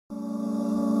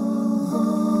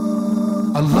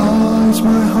Allah is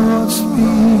my heart's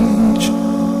speech,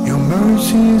 your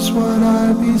mercy is what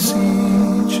I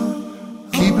beseech.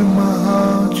 Keep in my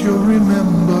heart your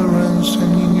remembrance,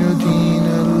 and in your deen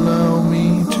allow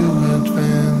me to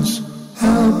advance.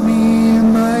 Help me in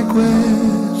my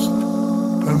quest,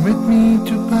 permit me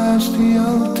to pass the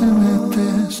ultimate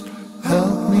test.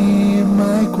 Help me in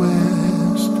my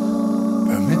quest,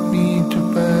 permit me to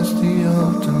pass the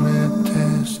ultimate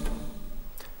test.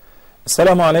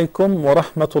 Assalamu alaikum wa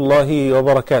rahmatullahi wa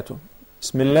barakatuh.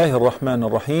 Bismillahir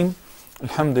Rahmanir Rahim.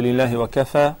 Alhamdulillahi wa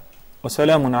kafa. Wa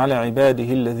salamun ala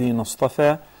ibadihi alladhina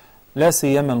istafa. La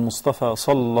siyama al-Mustafa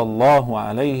sallallahu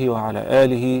alayhi wa ala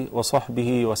alihi wa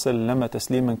sahbihi wa sallama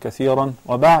tasliman kathiran.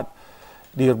 Wa ba'd.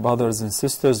 Dear brothers and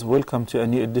sisters, welcome to a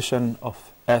new edition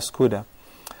of Ask Huda.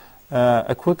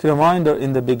 A quick reminder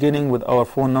in the beginning with our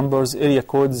phone numbers: area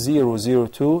code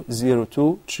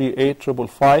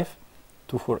 002023855.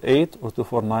 248 or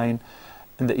 249,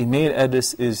 and the email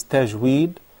address is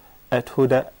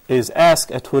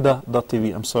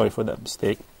ask@huda.tv. I'm sorry for that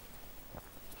mistake.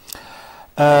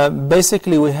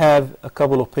 Basically, we have a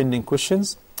couple of pending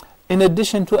questions. In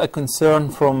addition to a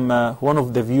concern from one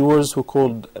of the viewers who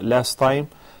called last time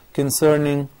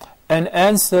concerning an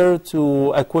answer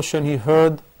to a question he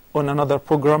heard on another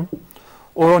program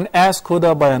or on Ask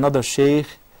Huda by another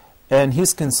sheikh, and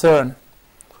his concern,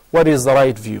 what is the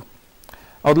right view?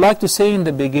 I would like to say in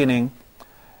the beginning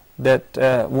that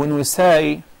when we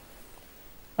say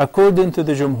according to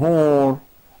the Jumhur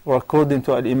or according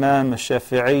to Al-Imam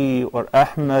Al-Shafi'i or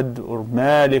Ahmad or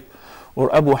Malik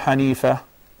or Abu Hanifa,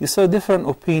 these are different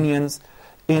opinions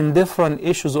in different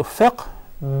issues of fiqh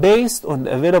based on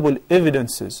the available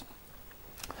evidences.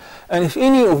 And if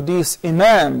any of these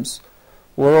Imams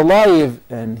were alive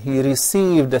and he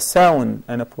received a sound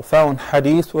and a profound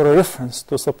hadith or a reference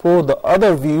to support the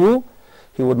other view,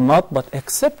 he would not but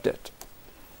accept it.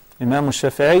 Imam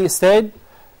al-Shafi'i said,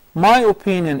 my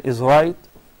opinion is right,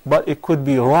 but it could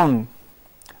be wrong.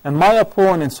 And my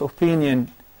opponent's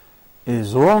opinion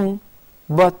is wrong,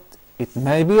 but it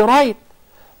may be right.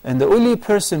 And the only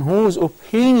person whose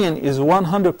opinion is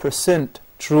 100%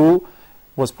 true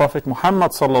was Prophet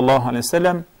Muhammad sallallahu alaihi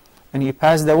wasallam, and he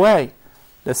passed away.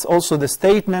 That's also the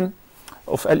statement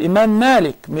of Al-Imam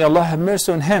Malik, may Allah have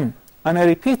mercy on him. And I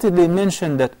repeatedly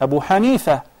mentioned that Abu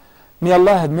Hanifa, may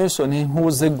Allah have mercy on him, who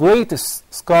was the greatest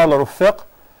scholar of fiqh,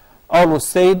 always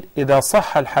said, إِذَا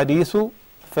صَحَّ الْحَدِيثُ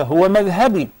فَهُوَ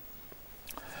مَذْهَبِي.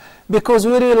 Because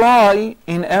we rely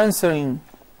in answering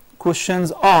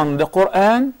questions on the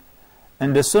Quran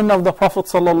and the Sunnah of the Prophet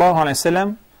sallallahu alaihi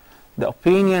wasallam, the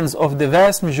opinions of the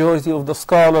vast majority of the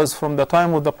scholars from the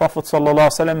time of the Prophet sallallahu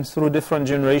alaihi wasallam through different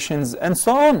generations and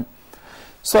so on.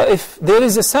 So if there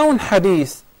is a sound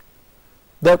hadith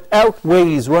that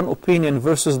outweighs one opinion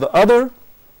versus the other,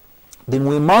 then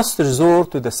we must resort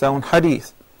to the sound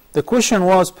hadith. The question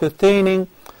was pertaining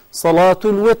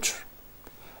Salatul Witr,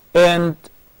 and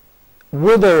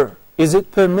whether is it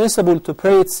permissible to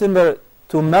pray it similar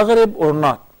to Maghrib or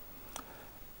not.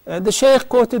 The Shaykh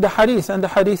quoted the hadith, and the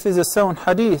hadith is a sound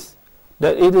hadith,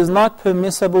 that it is not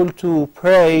permissible to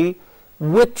pray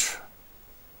Witr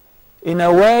in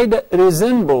a way that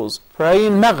resembles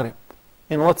praying Maghrib.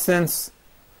 In what sense?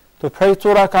 To pray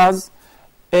 2 rak'ahs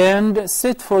and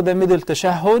sit for the middle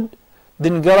tashahhud,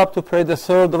 then get up to pray the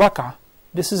 3rd rak'ah.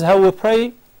 This is how we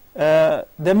pray the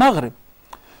Maghrib.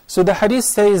 So the hadith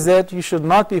says that you should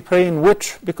not be praying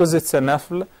witr because it's a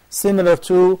nafl similar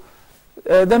to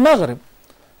the Maghrib.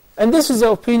 And this is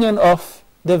the opinion of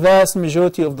the vast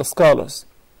majority of the scholars,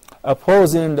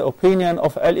 opposing the opinion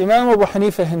of Al-Imam Abu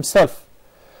Hanifa himself,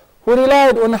 who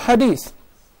relied on a hadith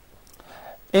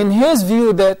in his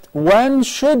view that one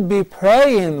should be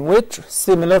praying witr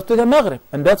similar to the Maghrib.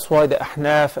 And that's why the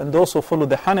Ahnaf and those who follow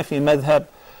the Hanafi madhab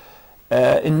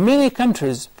in many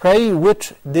countries pray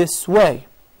witr this way.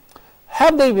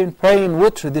 Have they been praying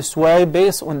witr this way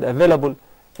based on the available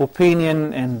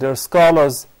opinion and their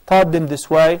scholars taught them this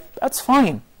way? That's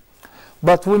fine.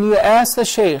 But when you ask a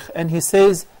sheikh and he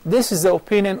says this is the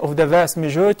opinion of the vast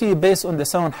majority based on the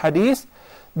sound hadith,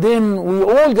 then we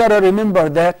all got to remember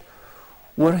that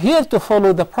we're here to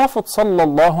follow the Prophet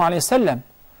sallallahu alaihi wasallam.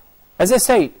 As I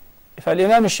say, if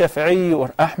Al-Imam Al-Shafi'i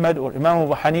or Ahmad or Imam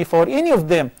Abu Hanifa or any of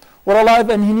them were alive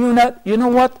and he knew that, you know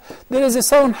what, there is a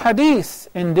sound hadith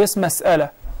in this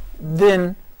mas'ala,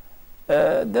 then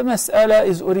the mas'ala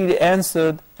is already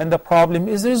answered and the problem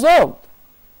is resolved.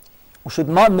 We should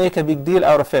not make a big deal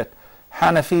out of it.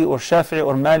 Hanafi or Shafi'i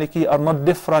or Maliki are not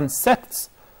different sects,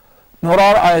 nor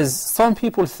are, as some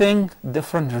people think,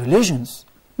 different religions.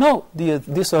 No,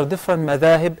 these are different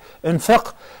madhahib in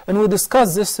fiqh, and we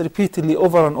discuss this repeatedly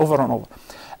over and over and over.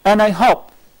 And I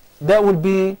hope that will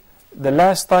be the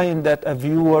last time that a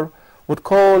viewer would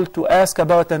call to ask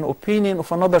about an opinion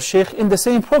of another sheikh in the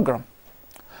same program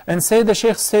and say the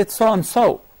sheikh said so and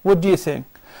so. What do you think?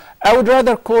 I would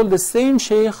rather call the same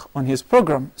sheikh on his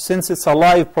program, since it's a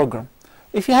live program.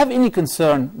 If you have any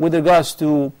concern with regards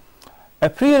to a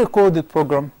pre-recorded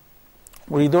program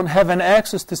where you don't have an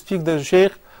access to speak to the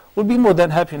sheikh, we'll be more than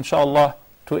happy, inshallah,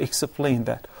 to explain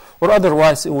that. Or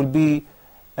otherwise, it will be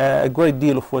a great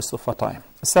deal of waste of our time.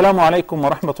 Assalamu alaikum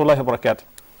wa rahmatullahi wa barakatuh.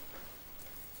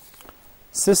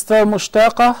 Sister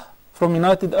Mushtaqa from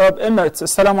United Arab Emirates.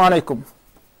 Assalamu alaikum.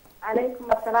 Alaikum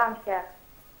assalam, Sheikh.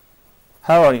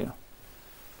 How are you?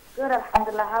 Good,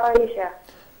 alhamdulillah. How are you, Sheikh?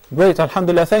 Great,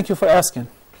 alhamdulillah. Thank you for asking.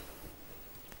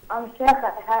 Sheikh,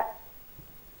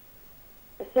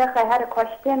 I had a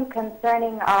question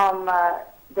concerning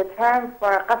the term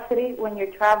for qasri when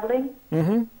you're traveling.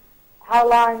 Mm-hmm. How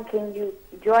long can you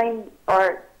join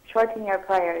or shorten your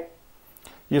prayers?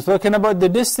 You're talking about the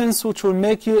distance which will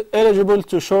make you eligible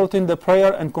to shorten the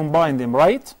prayer and combine them,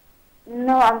 right?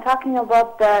 No, I'm talking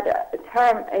about the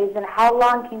term, is in how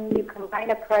long can you combine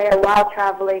a prayer while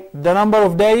traveling? The number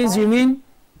of days, you mean?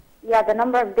 Yeah, the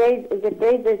number of days. Is it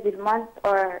days, is it months,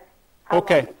 or how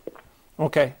Okay. long?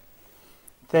 Okay.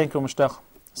 Thank you, Mushtaq.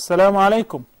 Assalamu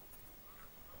alaikum.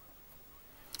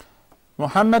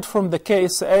 Muhammad from the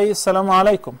KSA. Assalamu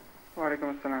alaikum. Wa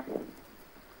alaikum assalam.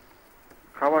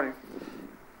 How are you?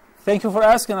 Thank you for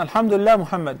asking. Alhamdulillah,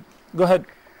 Muhammad. Go ahead.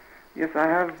 Yes, I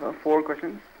have 4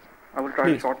 questions. I will try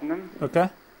Please. to shorten them. Okay.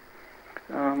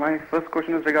 My first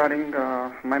question is regarding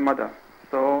my mother.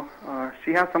 So,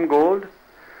 she has some gold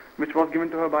which was given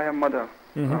to her by her mother,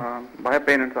 by her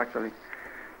parents actually.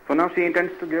 So now she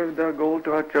intends to give the gold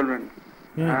to her children.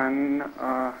 And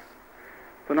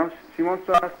so now she wants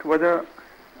to ask whether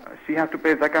she has to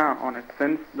pay zakah on it,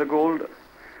 since the gold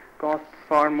costs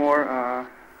far more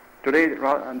today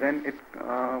than it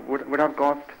would have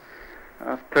cost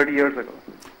 30 years ago.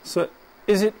 So,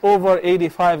 is it over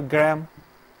 85 gram?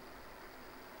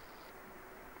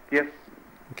 Yes.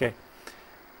 Okay.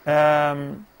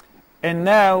 And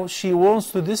now she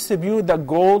wants to distribute the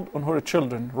gold on her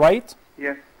children, right?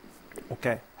 Yes.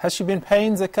 Okay. Has she been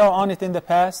paying zakah on it in the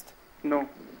past? No.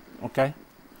 Okay.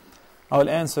 I will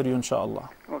answer you, inshallah.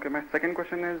 Okay, my second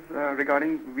question is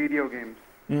regarding video games.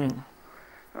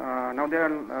 Now there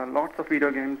are lots of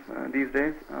video games these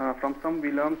days. From some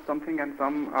we learn something and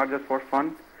some are just for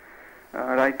fun.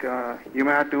 Like you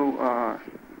may have to,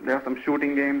 there are some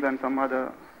shooting games and some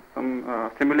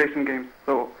simulation games.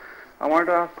 So I wanted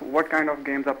to ask what kind of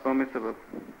games are permissible.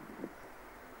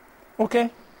 Okay.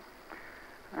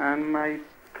 And my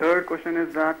third question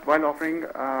is that while offering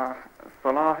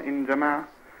salah in Jama'ah,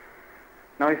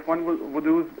 now if one's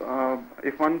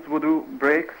wudu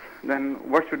breaks, then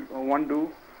what should one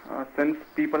do since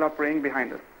people are praying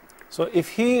behind us? So if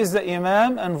he is the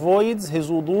imam and voids his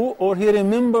wudu, or he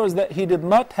remembers that he did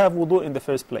not have wudu in the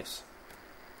first place?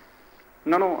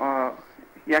 No,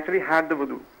 he actually had the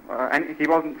wudu, and he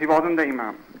wasn't the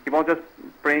imam. He was just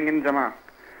praying in Jama'ah.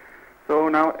 So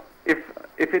now, if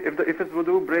his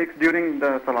wudu breaks during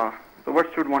the salah, so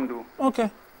what should one do? Okay.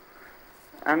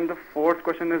 And the fourth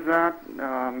question is that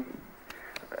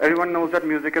everyone knows that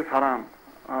music is haram,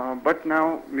 but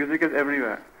now music is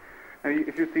everywhere. And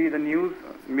if you see the news,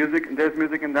 there's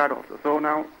music in that also. So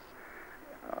now,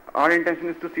 our intention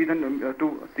is to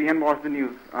see and watch the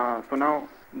news. So now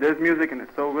there's music in it.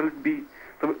 So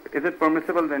is it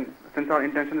permissible then, since our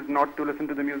intention is not to listen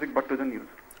to the music but to the news?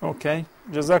 Okay.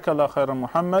 Jazakallah khairan,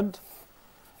 Muhammad.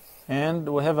 And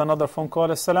we have another phone call.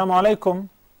 Assalamu alaikum.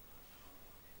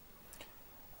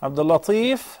 Abdul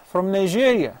Latif from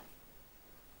Nigeria.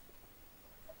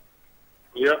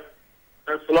 Yeah.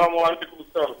 Assalamu alaikum,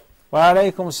 sir. Wa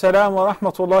alaikum assalam wa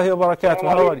rahmatullahi wa barakatuh.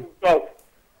 How are you? Wa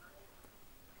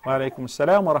alaikum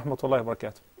assalam wa rahmatullahi wa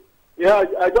barakatuh. Yeah,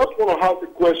 I just want to ask a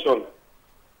question.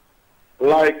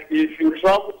 Like, if you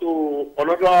travel to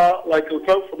another, like you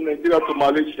travel from Nigeria to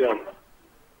Malaysia,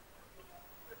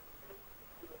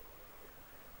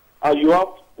 and you have,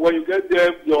 when you get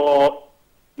there, your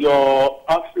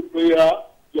Asr prayer,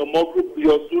 your Maghrib,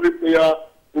 your Suri prayer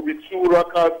will be 2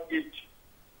 rakats each.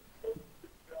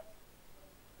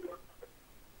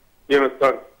 You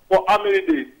understand? For how many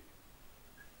days?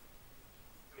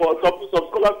 For some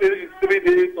scholars say it's 3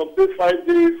 days, some say 5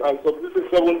 days, and some say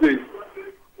 7 days.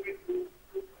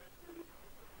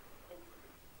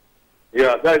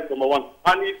 Yeah, that is number one.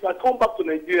 And if I come back to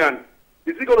Nigerian,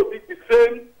 is it going to be the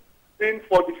same thing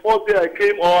for the first day I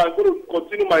came, or I'm going to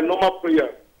continue my normal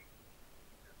prayer?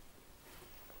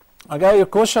 I got your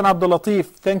question, Abdul Latif.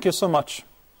 Thank you so much.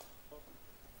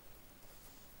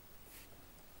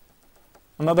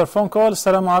 Another phone call.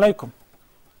 Assalamu alaikum.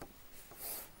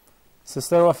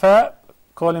 Sister Wafa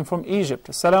calling from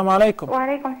Egypt. Assalamu alaikum. Wa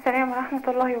alaikum assalam wa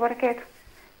rahmatullahi wa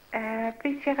barakatuh.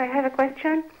 Please, Sheikh, I have a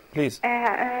question. Please.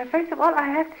 First of all, I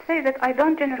have to say that I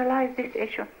don't generalize this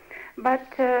issue. But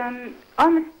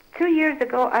almost 2 years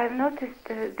ago, I've noticed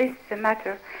this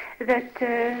matter, that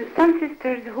some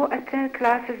sisters who attend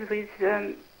classes with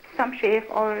some sheikh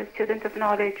or student of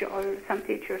knowledge or some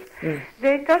teachers,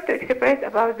 they start to express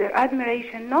about their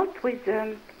admiration, not with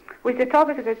the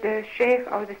topic that the sheikh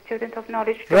or the student of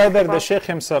knowledge talks Rather about. the sheikh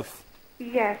himself.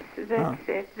 Yes, that's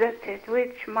it,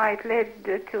 which might lead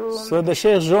to... So the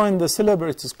sheikh joined the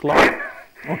celebrities club.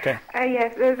 Okay.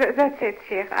 Yes, that's it,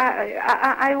 Sheikh.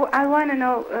 I want to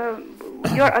know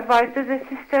your advice to the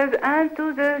sisters and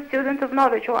to the students of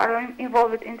knowledge who are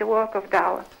involved in the work of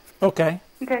da'wah. Okay.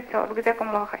 That's all. جزاكم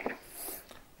الله خير.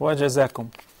 وجزاكم.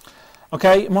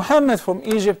 Okay, Muhammad from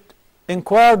Egypt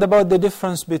inquired about the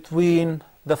difference between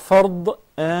the fard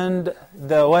and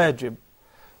the wajib.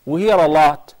 We hear a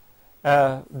lot,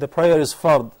 the prayer is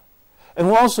fard. And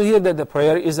we also hear that the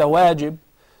prayer is a wajib.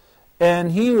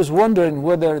 And he was wondering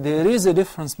whether there is a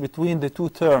difference between the two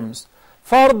terms.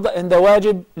 Fard and the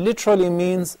wajib literally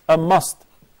means a must.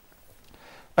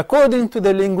 According to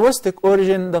the linguistic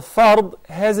origin, the fard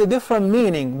has a different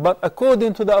meaning, but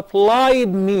according to the applied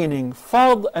meaning,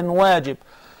 fard and wajib,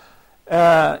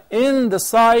 in the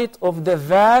sight of the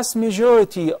vast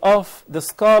majority of the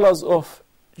scholars of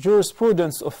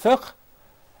jurisprudence of fiqh,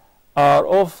 are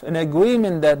of an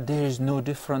agreement that there is no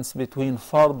difference between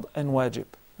fard and wajib.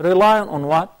 Relying on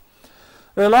what?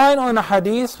 Relying on a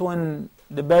hadith when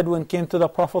the Bedouin came to the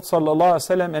Prophet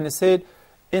ﷺ and he said,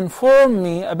 inform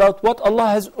me about what Allah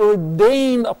has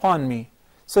ordained upon me.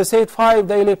 So he said 5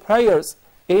 daily prayers.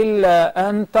 إِلَّا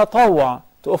أَن تَطَوَّعَ,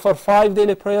 to offer 5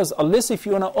 daily prayers, unless if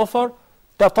you want to offer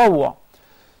tatawwa.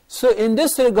 So in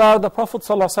this regard, the Prophet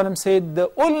ﷺ said,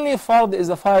 the only fard is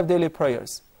the 5 daily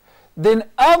prayers. Then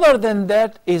other than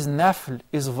that is nafl,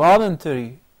 is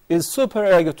voluntary, is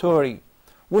supererogatory,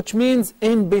 which means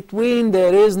in between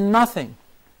there is nothing.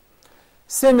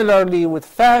 Similarly with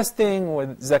fasting,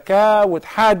 with zakah, with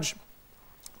hajj,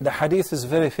 the hadith is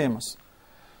very famous.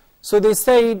 So they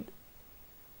said,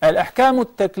 al-ahkam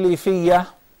al-taklifiyya,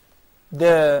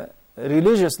 the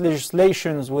religious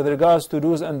legislations with regards to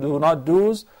do's and do not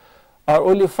do's, are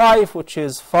only 5, which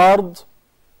is fard,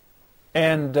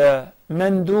 and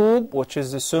mandub, which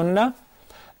is the sunnah,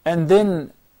 and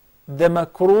then the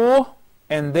makruh,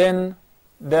 and then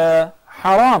the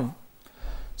haram.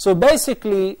 So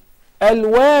basically,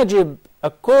 al-wajib,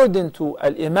 according to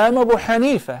al-Imam Abu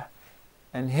Hanifa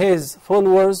and his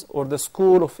followers, or the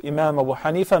school of Imam Abu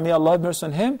Hanifa, may Allah have mercy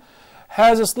on him,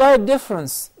 has a slight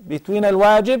difference between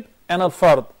al-wajib and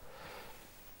al-fard,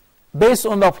 based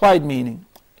on the applied meaning.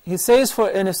 He says,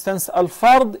 for instance,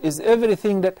 al-fard is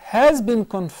everything that has been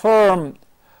confirmed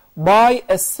by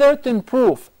a certain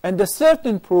proof, and the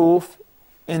certain proof,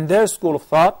 in their school of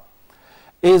thought,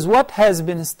 is what has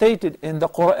been stated in the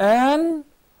Quran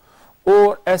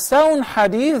or a sound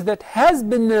hadith that has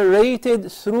been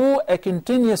narrated through a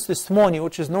continuous testimony,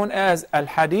 which is known as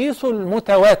al-hadith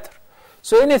al-mutawatir.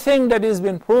 So anything that has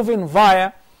been proven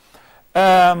via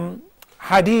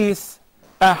hadith,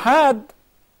 ahad,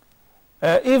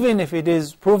 even if it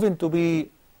is proven to be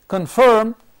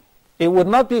confirmed, it would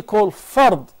not be called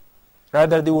fard,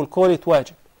 rather they will call it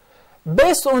wajib.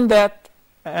 Based on that,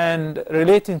 and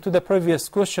relating to the previous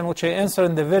question, which I answered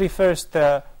in the very first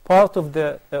part of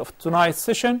tonight's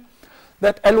session,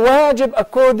 that al-wajib,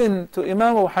 according to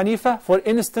Imam Abu Hanifa, for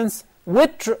instance,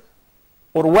 witr,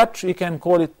 or watr, you can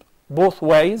call it both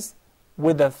ways,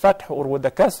 with the fath or with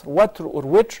the kasr, watr or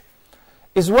witr,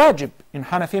 is wajib in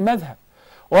Hanafi madhab.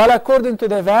 While according to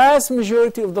the vast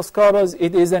majority of the scholars,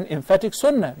 it is an emphatic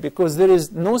sunnah, because there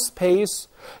is no space,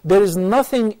 there is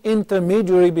nothing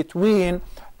intermediary between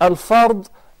al-fard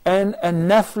and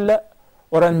al-nafl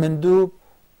or al-mandub,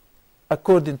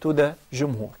 according to the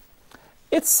jumhur.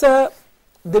 It's the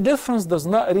difference does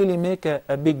not really make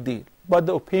a big deal, but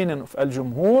the opinion of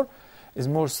al-jumhur is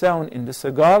more sound in this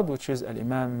regard, which is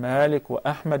al-Imam Malik wa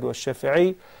Ahmad wa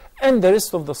Shafi'i and the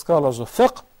rest of the scholars of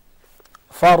fiqh.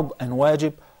 Fard and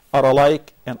wajib are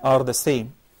alike and are the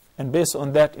same. And based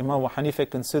on that, Imam Abu Hanifa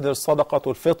considers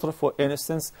sadaqatul fitr, for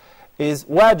instance, is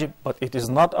wajib, but it is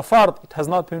not a fard. It has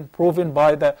not been proven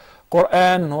by the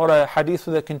Quran nor a hadith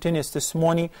with a continuous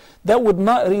testimony. That would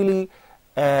not really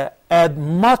add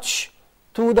much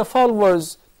to the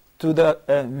followers, to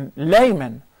the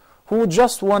laymen, who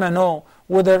just want to know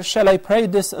whether shall I pray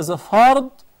this as a fard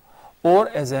or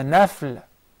as a nafl.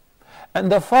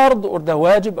 And the fard or the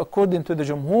wajib, according to the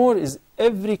Jumhur, is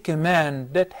every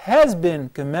command that has been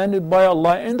commanded by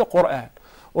Allah in the Quran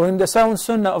or in the sound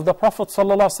sunnah of the Prophet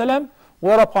ﷺ,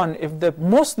 whereupon if the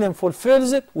Muslim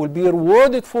fulfills it, will be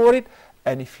rewarded for it,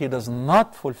 and if he does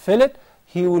not fulfill it,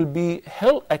 he will be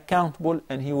held accountable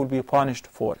and he will be punished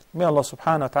for it. May Allah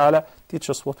subhanahu wa ta'ala teach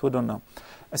us what we don't know.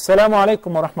 Assalamu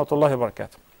alaikum wa rahmatullahi wa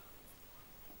barakatuh.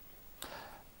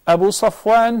 Abu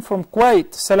Safwan from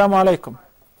Kuwait. Assalamu alaikum.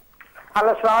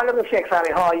 Hello, Assalamu alaikum, Sheikh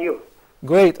Salih. How are you?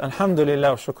 Great.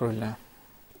 Alhamdulillah wa shukrullah.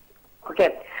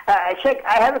 Okay. Sheikh,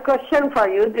 I have a question for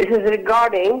you. This is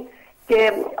regarding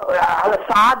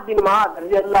Sa'ad bin Mu'adh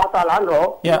radiallahu ta'ala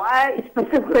anhu. Yeah. Why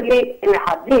specifically in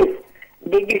hadith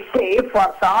did it say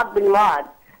for Sa'ad bin Mu'adh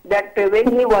that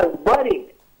when he was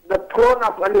buried, the throne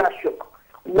of Allah shook?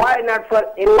 Why not for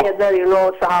any other,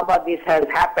 Sahaba this has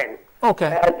happened?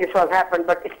 Okay. This was happened,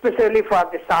 but especially for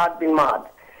the Sa'ad bin Mu'adh.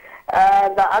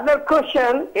 The other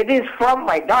question, it is from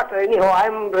my daughter. Anyhow,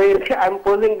 I'm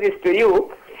posing this to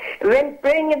you. When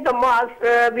praying in the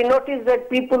mosque, we notice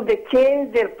that people, they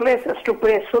change their places to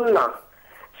pray Sunnah.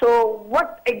 So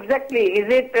what exactly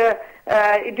is it?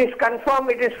 It is confirmed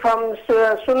it is from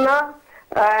Sunnah,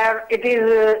 or it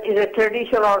is a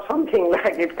tradition or something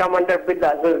like it come under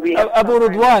Bid'ah. So Abu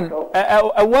Ridwan,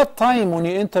 at what time when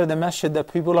you enter the masjid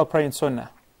that people are praying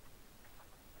Sunnah?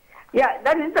 Yeah,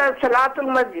 that is the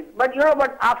Salatul Masjid. But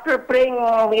but after praying,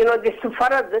 this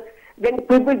Farad, then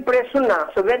people pray Sunnah.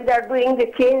 So when they are doing,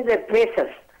 they change their places.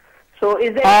 So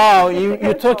is there... Oh,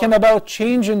 you're talking about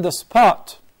changing the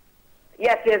spot.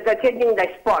 Yes, they're changing the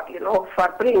spot, for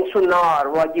praying Sunnah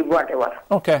or Wajib, whatever.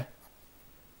 Okay.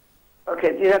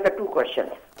 Okay, these are the two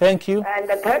questions. Thank you. And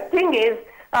the third thing is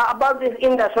about this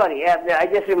I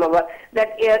just remember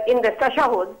that in the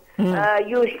Tashahud,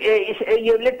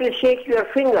 you little shake your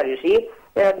finger, you see,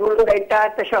 during the entire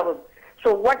Tashahud.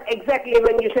 So what exactly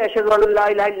when you say Ashhadu an la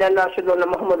ilaha illallah, Ashhadu anna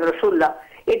Muhammad Rasulullah,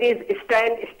 it is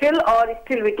stand still or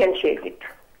still we can shake it?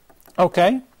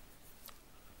 Okay.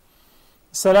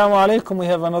 Assalamu alaikum, we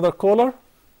have another caller.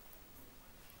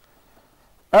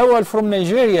 Awal from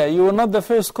Nigeria, you were not the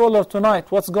first caller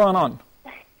tonight. What's going on?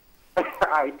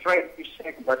 I tried to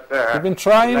check, but you've been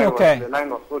trying? Okay. The line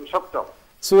was so chopped up.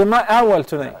 So you're not Awal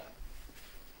tonight?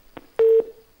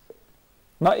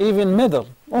 Not even middle.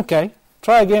 Okay.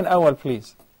 Try again, Awal,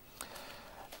 please.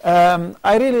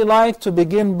 I really like to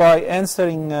begin by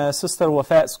answering Sister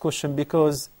Wafat's question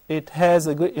because it has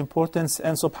a great importance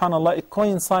and subhanAllah, it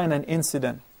coincides an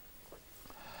incident.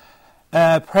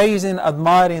 Praising,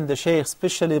 admiring the Shaykh,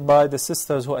 especially by the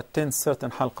sisters who attend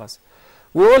certain halqas.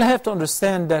 We all have to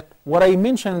understand that what I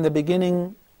mentioned in the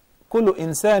beginning, كل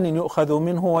إنسان يؤخذ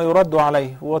منه ويرد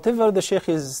عليه. Whatever the Shaykh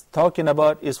is talking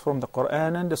about is from the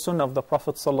Quran and the Sunnah of the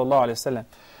Prophet sallallahu alaihi wasallam.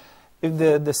 If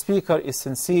the speaker is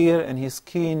sincere and he's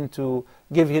keen to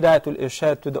give hidayatul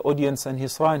irshad to the audience and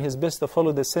he's trying his best to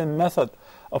follow the same method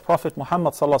of Prophet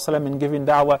Muhammad sallallahu alaihi wasallam in giving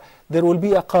da'wah, there will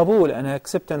be a qabul and an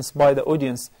acceptance by the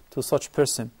audience to such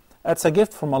person. That's a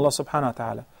gift from Allah subhanahu wa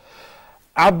ta'ala.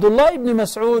 Abdullah ibn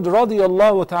Mas'ud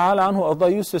radiyallahu ta'ala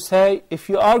anhu used to say, if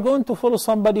you are going to follow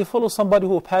somebody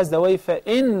who passed away,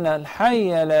 فَإِنَّ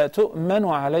الْحَيَّ لَا تُؤْمَنُ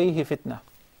عَلَيْهِ فِتْنَةً.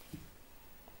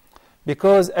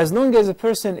 Because as long as a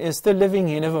person is still living,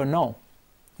 you never know.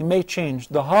 He may change.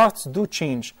 The hearts do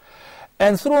change.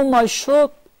 And through my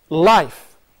short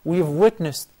life, we've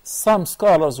witnessed some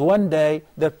scholars one day,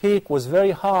 their peak was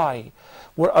very high,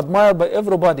 were admired by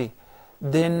everybody.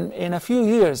 Then in a few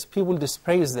years, people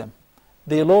dispraise them.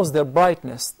 They lost their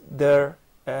brightness, their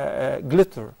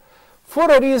glitter, for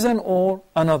a reason or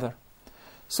another.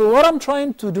 So what I'm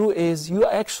trying to do is, you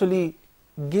actually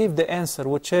give the answer,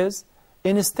 which is,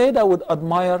 instead I would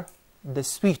admire the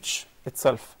speech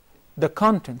itself, the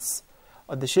contents.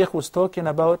 The Shaykh was talking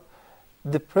about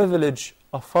the privilege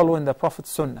of following the Prophet's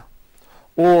Sunnah,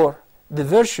 or the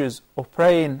virtues of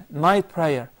praying night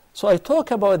prayer. So I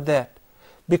talk about that,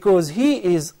 because he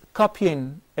is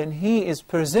copying and he is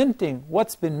presenting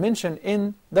what's been mentioned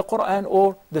in the Quran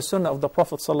or the Sunnah of the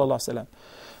Prophet ﷺ.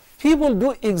 People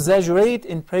do exaggerate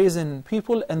in praising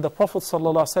people, and the Prophet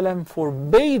ﷺ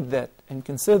forbade that and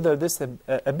consider this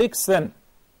a big sin.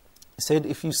 He said,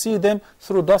 if you see them,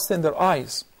 throw dust in their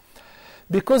eyes,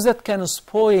 because that can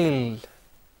spoil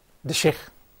the Shaykh,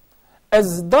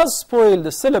 as it does spoil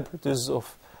the celebrities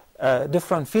of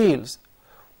different fields.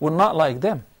 We're not like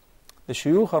them. The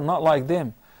shuyukh are not like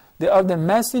them. They are the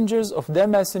messengers of the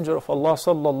Messenger of Allah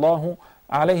sallallahu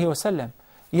alayhi wasallam.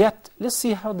 Yet, let's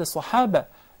see how the Sahaba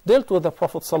dealt with the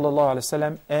Prophet sallallahu alayhi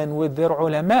wasallam and with their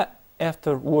ulama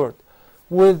afterward,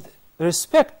 with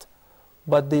respect,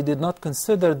 but they did not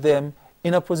consider them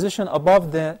in a position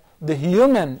above the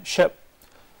humanship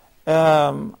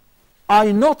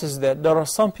I noticed that there are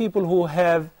some people who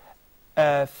have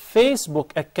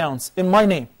Facebook accounts in my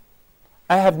name.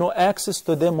 I have no access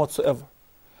to them whatsoever.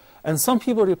 And some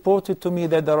people reported to me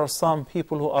that there are some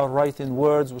people who are writing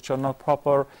words which are not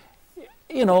proper,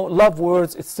 love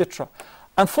words, etc.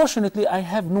 Unfortunately, I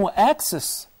have no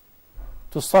access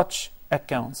to such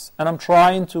accounts. And I'm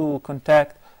trying to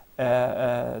contact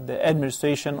the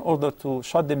administration in order to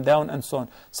shut them down and so on.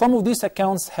 Some of these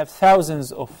accounts have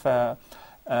thousands of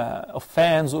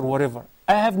fans or whatever.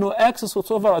 I have no access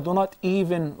whatsoever. I do not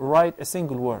even write a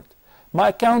single word. My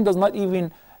account does not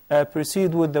even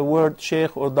proceed with the word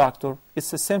sheikh or doctor.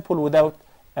 It's a simple without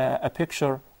a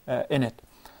picture in it.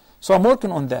 So I'm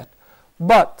working on that.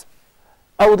 But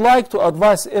I would like to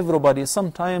advise everybody,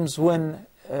 sometimes when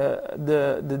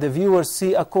the viewers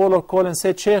see a caller call and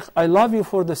say, Sheikh, I love you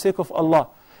for the sake of Allah.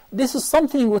 This is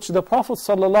something which the Prophet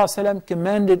ﷺ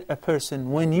commanded a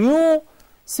person. When you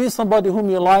see somebody whom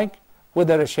you like,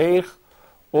 whether a sheikh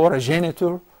or a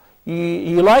janitor,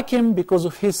 you like him because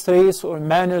of his traits or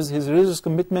manners, his religious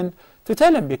commitment, to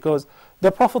tell him, because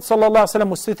the Prophet ﷺ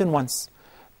was sitting once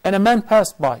and a man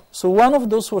passed by. So one of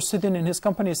those who were sitting in his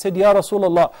company said, Ya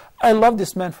Rasulullah, I love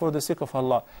this man for the sake of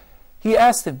Allah. He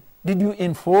asked him, did you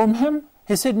inform him?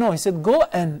 He said, no. He said, go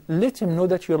and let him know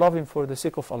that you love him for the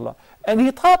sake of Allah. And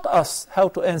he taught us how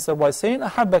to answer by saying,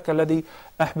 أحبك الذي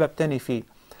أحببتني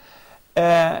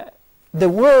فيه. The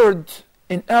word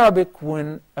in Arabic,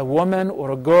 when a woman or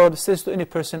a girl says to any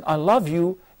person, I love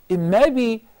you, it may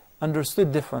be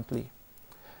understood differently.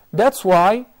 That's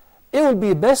why it will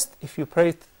be best if you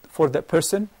pray for that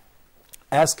person,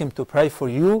 ask him to pray for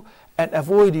you, and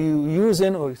avoid you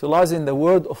using or utilizing the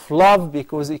word of love,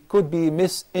 because it could be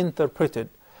misinterpreted.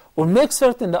 Or make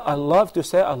certain that I love to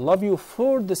say, I love you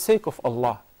for the sake of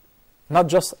Allah. Not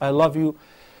just I love you.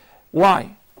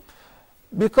 Why?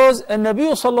 Because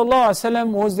Nabi sallallahu alaihi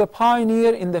wasallam was the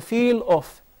pioneer in the field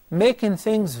of making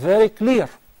things very clear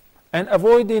and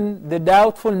avoiding the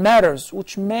doubtful matters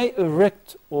which may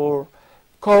erect or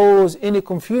cause any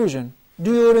confusion.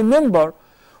 Do you remember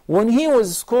when he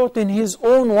was escorting his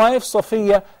own wife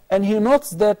Safiya, and he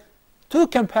noticed that two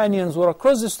companions were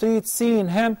across the street seeing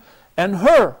him and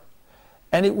her,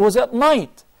 and it was at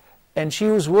night, and she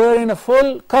was wearing a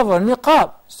full cover,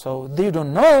 niqab, so they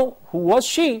don't know who was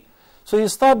she. So he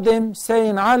stopped them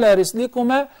saying, Ala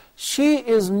rislikuma, she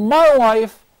is my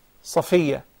wife,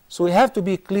 Safiya. So we have to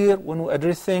be clear when we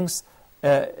address things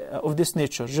of this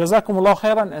nature. Jazakumullah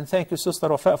khairan, and thank you, Sister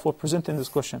Wafa, for presenting this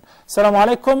question. Assalamu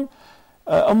alaikum.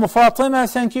 Fatima,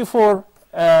 thank you for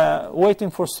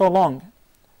waiting for so long.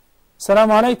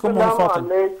 Assalamu alaikum, Fatima.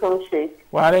 Assalamu alaikum, Sheikh.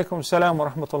 Wa alaikum assalam wa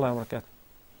rahmatullahi wa barakatuh.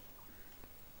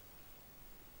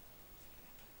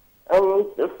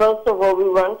 First of all, we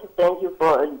want to thank you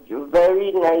for a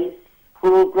very nice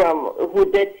program.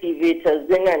 Huda TV, it has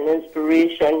been an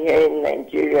inspiration here in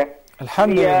Nigeria.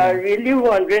 We are really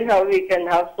wondering how we can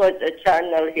have such a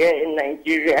channel here in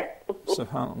Nigeria.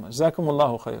 Subhanallah.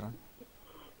 Jazakumullahu khairan.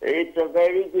 It's a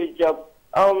very good job.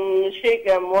 Sheikh,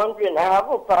 I'm wondering, I have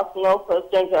a personal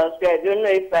question to ask you. I don't know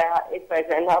if I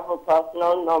can have a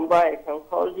personal number I can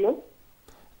call you.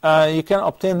 You can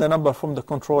obtain the number from the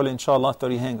control, inshallah, after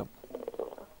you hang up.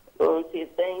 Okay,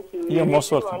 thank you. You're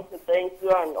most welcome. I want to thank you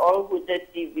and all with the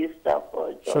TV staff for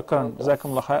it. Shukran.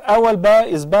 Jazakumullah khair. Awal Ba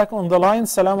is back on the line.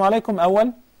 Assalamu alaikum,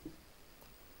 Awal.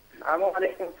 Assalamu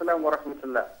alaikum salam wa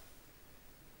rahmatullah.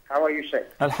 How are you, Sheikh?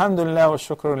 Alhamdulillah wa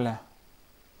shukrullah.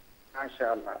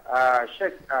 MashaAllah.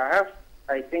 Sheikh, I have,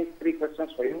 I think, 3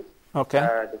 questions for you. Okay.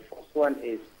 The first one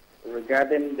is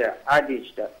regarding the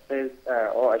adage that says,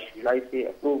 or should I say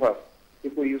a proverb.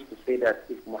 People used to say that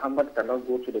if Muhammad cannot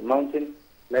go to the mountain,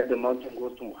 let the mountain go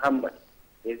to Muhammad.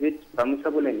 Is it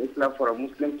permissible in Islam for a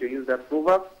Muslim to use that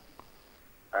proverb?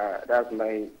 That's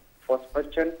my first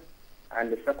question.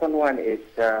 And the second one is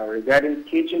regarding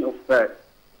caging of birds.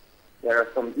 There are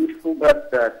some beautiful birds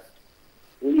that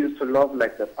we used to love,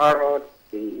 like the parrot,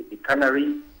 the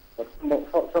canary. But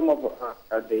some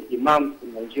of the imams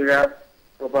in Nigeria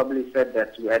probably said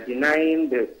that we are denying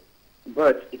the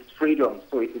bird its freedom,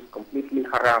 so it is completely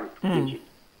haram to cage it.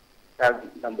 That's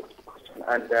number 2 question.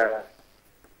 And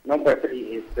number 3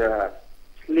 is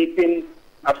sleeping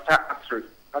after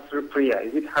Asr prayer.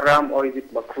 Is it haram or is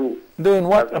it makruh? Doing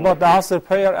what about the Asr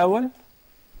prayer, Awal?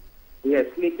 Yes,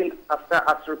 sleeping after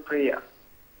Asr prayer.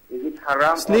 Is it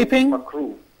haram Sleeping? or is it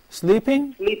makruh?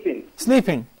 Sleeping?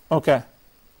 Sleeping. Okay.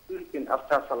 Sleeping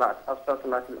after Salat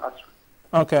al-Asr.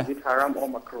 Okay. Is it haram or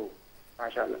makruh?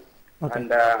 MashaAllah. Okay.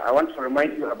 And I want to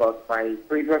remind you about my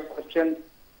previous question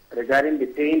regarding the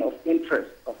paying of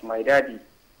interest of my daddy,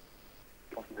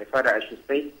 of my father, I should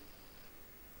say.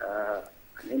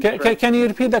 Can you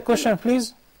repeat the question,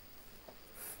 please?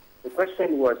 The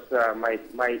question was,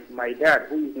 my dad,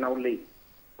 who is now late,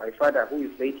 my father, who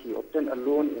is late, he obtained a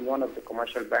loan in one of the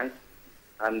commercial banks,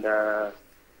 and the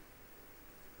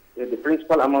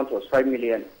principal amount was 5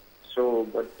 million. So,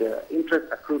 but the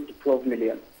interest accrued to 12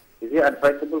 million. Is it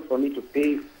advisable for me to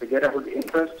pay together with the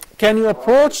interest? Can you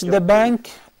approach the bank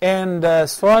and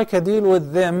strike a deal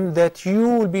with them that you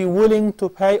will be willing to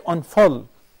pay on full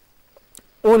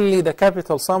only the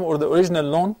capital sum or the original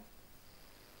loan?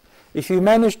 If you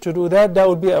manage to do that, that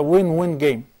would be a win-win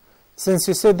game. Since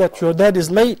you said that your dad is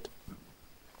late,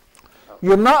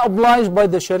 you're not obliged by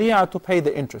the Sharia to pay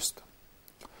the interest.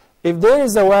 If there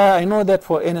is a way, I know that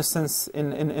for instance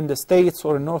in the States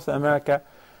or in North America,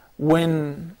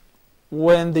 when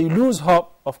they lose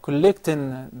hope of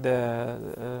collecting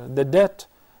the debt,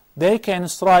 they can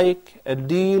strike a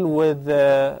deal with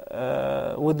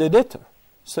the debtor.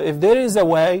 So if there is a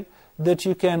way that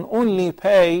you can only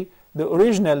pay the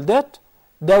original debt,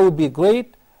 that would be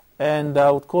great, and I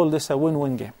would call this a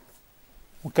win-win game.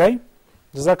 Okay?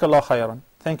 Jazakallah khairan.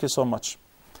 Thank you so much.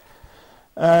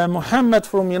 Muhammad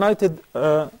from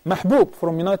Mahbub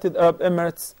from United Arab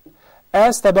Emirates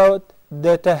asked about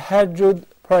the tahajjud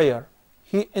prayer.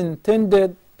 He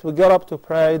intended to get up to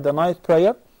pray the night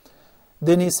prayer.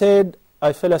 Then he said,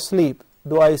 I fell asleep.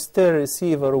 Do I still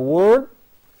receive a reward?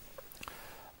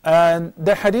 And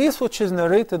the hadith which is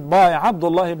narrated by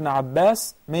Abdullah ibn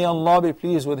Abbas, may Allah be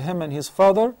pleased with him and his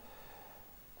father,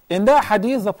 in that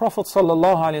hadith the Prophet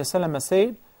ﷺ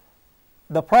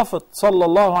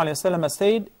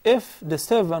said, if the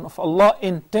servant of Allah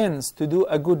intends to do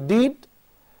a good deed,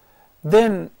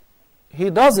 then he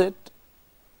does it,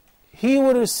 he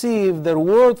will receive the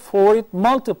reward for it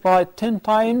multiplied 10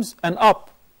 times and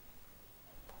up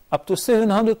to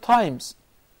 700 times,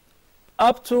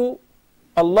 up to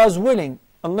Allah's willing,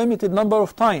 unlimited number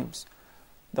of times.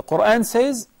 The Quran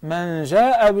says, مَنْ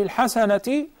جَاءَ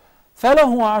بِالْحَسَنَةِ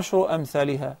فَلَهُ عَشْرُ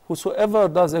أَمْثَالِهَا. Whosoever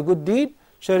does a good deed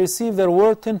shall receive the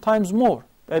reward 10 times more.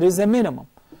 That is a minimum.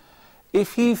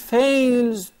 If he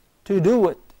fails to do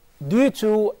it due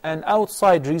to an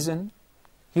outside reason,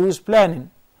 he was planning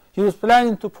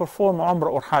to perform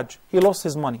Umrah or Hajj, he lost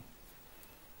his money,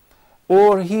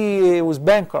 or he was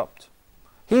bankrupt,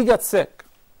 he got sick,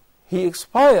 he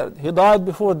expired, he died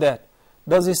before that,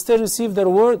 does he still receive the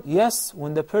reward? Yes,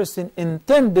 when the person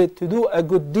intended to do a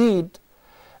good deed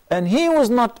and he was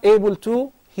not able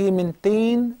to, he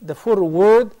maintained the full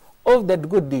reward of that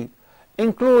good deed,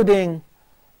 including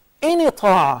any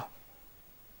ta'ah,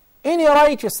 any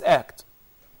righteous act.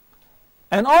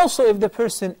 And also if the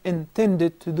person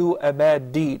intended to do a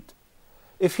bad deed,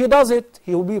 if he does it,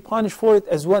 he will be punished for it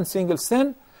as one single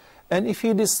sin. And if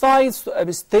he decides to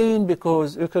abstain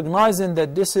because recognizing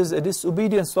that this is a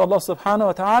disobedience to Allah subhanahu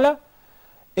wa ta'ala,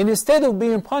 instead of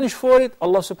being punished for it,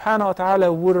 Allah subhanahu wa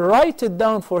ta'ala will write it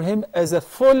down for him as a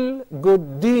full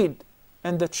good deed.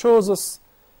 And that shows us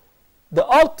the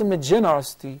ultimate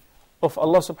generosity of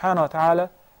Allah subhanahu wa ta'ala,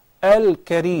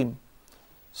 Al-Kareem.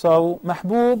 So,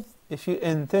 Mahbub, if you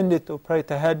intended to pray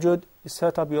tahajjud, you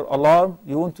set up your alarm,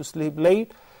 you want to sleep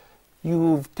late,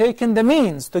 you've taken the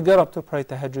means to get up to pray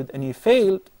tahajjud and you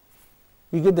failed,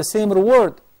 you get the same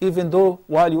reward even though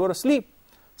while you were asleep.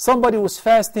 Somebody was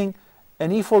fasting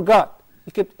and he forgot.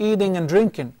 He kept eating and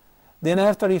drinking. Then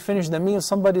after he finished the meal,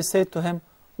 somebody said to him,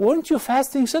 weren't you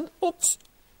fasting? He said, oops,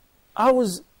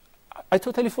 I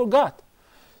totally forgot.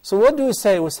 So what do we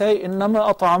say? We say,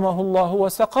 إِنَّمَا أَطْعَمَهُ اللَّهُ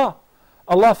وَسَقَاهُ.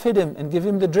 Allah fed him and gave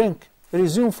him the drink.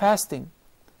 Resume fasting.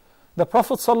 The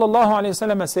Prophet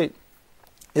ﷺ said,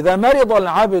 إِذَا مَرِضَ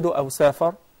الْعَبِدُ أَوْ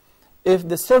سَافَرَ. If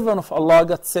the servant of Allah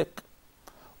got sick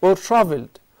or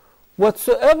traveled,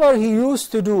 whatsoever he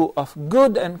used to do of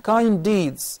good and kind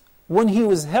deeds when he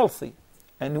was healthy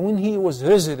and when he was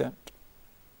resident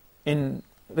in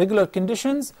regular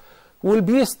conditions will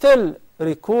be still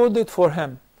recorded for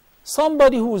him.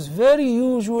 Somebody who is very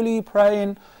usually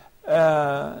praying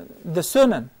the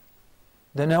sunan,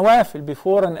 the nawafil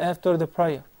before and after the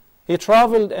prayer. He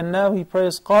traveled and now he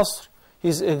prays qasr.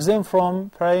 He's exempt from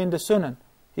praying the sunan.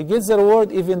 He gets the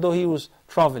reward even though he was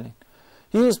traveling.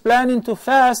 He is planning to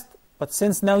fast, but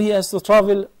since now he has to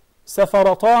travel,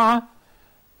 safara ta'a,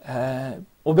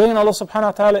 obeying Allah subhanahu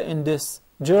wa ta'ala in this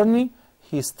journey,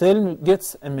 he still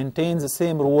gets and maintains the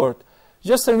same reward.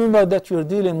 Just remember that you're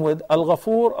dealing with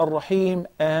Al-Ghafur, Al-Rahim,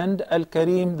 and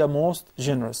Al-Kareem, the most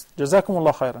generous.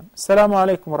 Jazakumullah khairan. Assalamu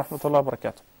alaikum wa rahmatullahi wa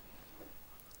barakatuh.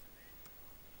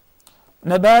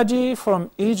 Nabaji from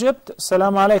Egypt,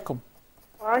 Assalamu alaikum.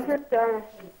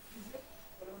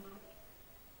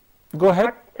 Go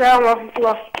ahead.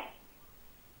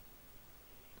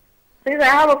 Please, I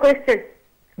have a question.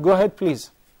 Go ahead,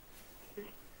 please.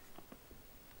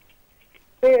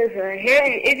 Here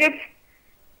in Egypt,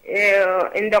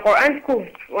 in the Quran school,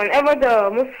 whenever the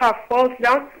Mus'haf falls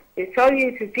down, they tell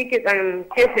you to pick it and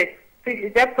kiss it. Please,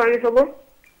 is that permissible?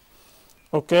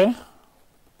 Okay.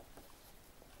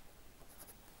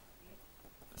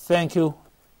 Thank you,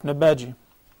 Nabaji.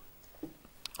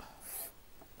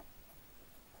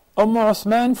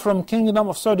 Uthman from Kingdom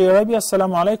of Saudi Arabia.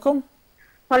 Assalamu alaikum.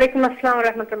 Walaikum assalam wa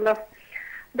rahmatullah.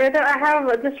 Brother, I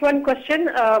have just one question.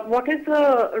 What is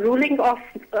the ruling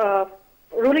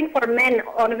for men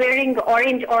on wearing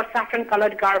orange or saffron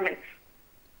colored garments?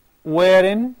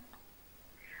 Wearing?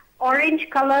 Orange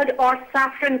colored or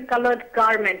saffron colored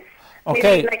garments.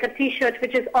 Okay. Maybe like a t-shirt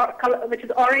which is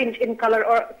orange in color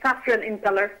or saffron in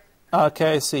color.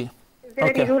 Okay, I see. Is there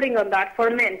any ruling on that for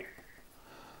men?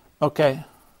 Okay.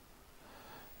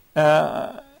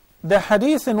 The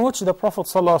hadith in which the Prophet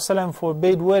ﷺ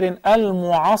forbade wearing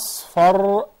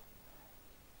al-mu'asfar,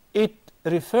 it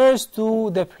refers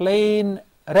to the plain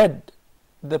red.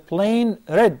 The plain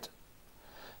red.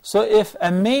 So if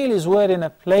a male is wearing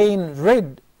a plain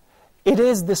red, it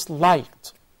is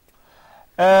disliked.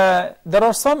 There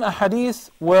are some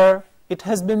hadith where it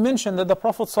has been mentioned that the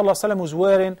Prophet ﷺ was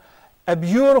wearing a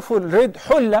beautiful red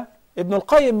hulla. Ibn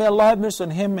al-Qayyim, may Allah have mercy on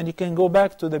him, and you can go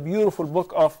back to the beautiful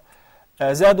book of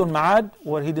Zadul Ma'ad,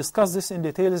 where he discussed this in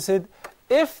detail. He said,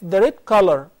 if the red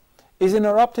color is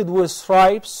interrupted with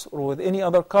stripes or with any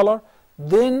other color,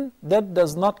 then that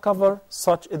does not cover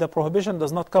the prohibition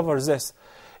does not cover this.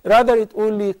 Rather, it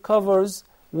only covers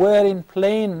wearing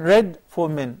plain red for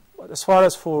men. But as far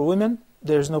as for women,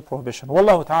 there is no prohibition.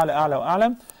 Wallahu ta'ala a'la wa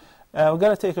a'lam. We're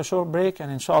going to take a short break,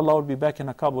 and inshallah we'll be back in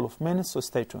a couple of minutes, so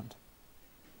stay tuned.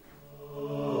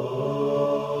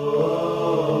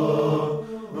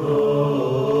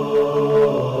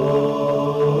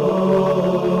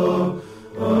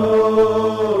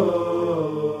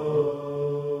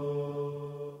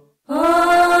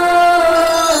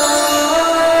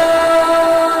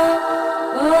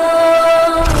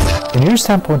 In your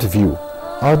standpoint of view,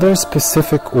 are there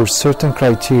specific or certain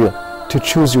criteria to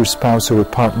choose your spouse or a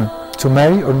partner, to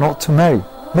marry or not to marry?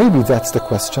 Maybe that's the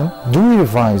question. Do we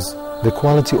revise the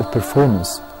quality of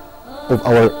performance of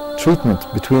our treatment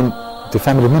between the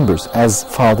family members as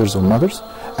fathers or mothers?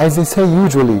 As they say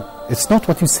usually, it's not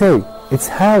what you say, it's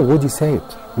how would you say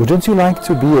it. Wouldn't you like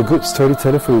to be a good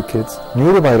storyteller for your kids?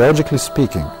 Neurobiologically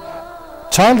speaking,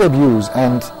 child abuse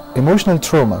and emotional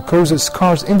trauma causes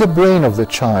scars in the brain of the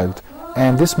child,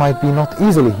 and this might be not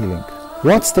easily healing.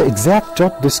 What's the exact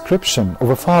job description of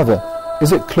a father?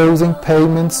 Is it clothing,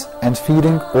 payments, and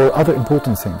feeding, or other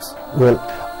important things? Well,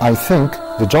 I think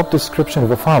the job description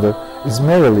of a father is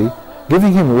merely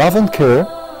giving him love and care,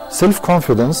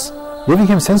 self-confidence, giving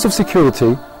him sense of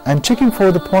security, and checking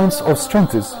for the points of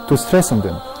strengths to stress on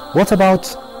them. What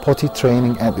about potty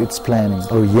training and its planning?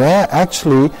 Oh yeah,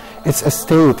 actually, it's a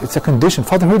state, it's a condition.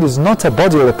 Fatherhood is not a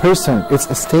body or a person, it's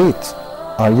a state.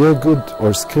 Are you a good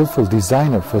or skillful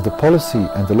designer for the policy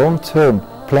and the long-term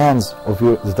plans of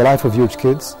the life of your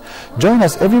kids? Join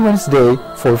us every Wednesday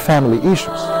for family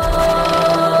issues.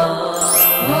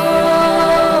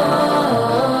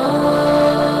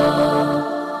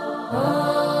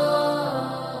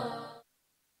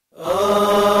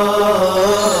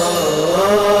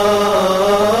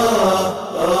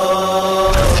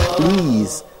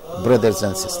 Please, brothers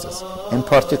and sisters, in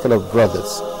particular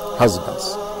brothers,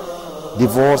 husbands,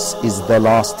 divorce is the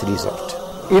last resort.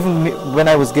 Even when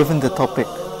I was given the topic,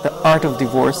 the art of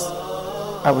divorce,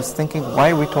 I was thinking,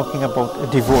 why are we talking about a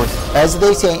divorce? As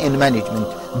they say in management,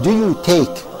 do you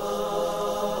take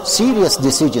serious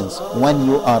decisions when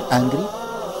you are angry?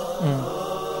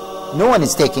 No one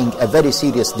is taking a very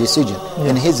serious decision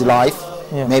in his life,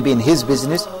 maybe in his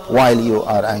business, while you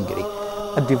are angry.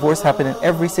 A divorce happening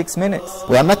every 6 minutes.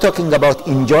 We are not talking about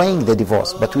enjoying the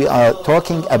divorce, but we are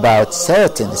talking about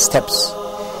certain steps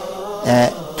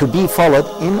to be followed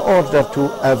in order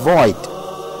to avoid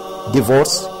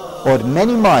divorce or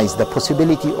minimize the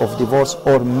possibility of divorce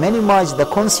or minimize the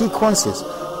consequences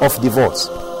of divorce.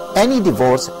 Any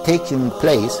divorce taking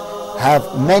place have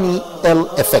many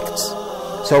ill effects.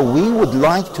 So we would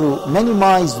like to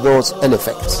minimize those ill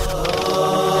effects.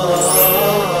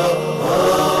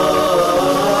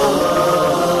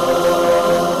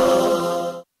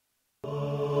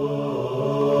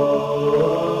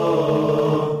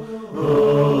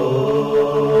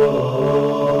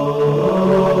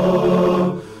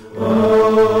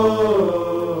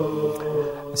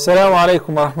 Assalamu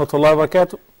alaikum wa rahmatullahi wa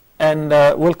barakatuh, and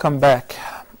welcome back.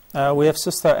 We have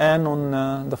Sister Anne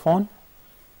on the phone.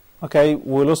 Okay,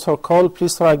 we lost her call.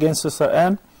 Please try again, Sister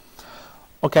Anne.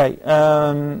 Okay,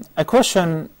 a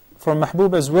question from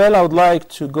Mahbub as well. I would like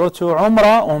to go to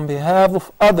Umrah on behalf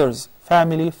of others,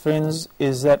 family, friends.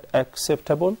 Is that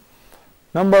acceptable?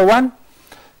 Number one,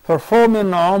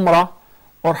 performing Umrah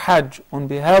or Hajj on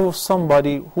behalf of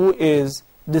somebody who is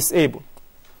disabled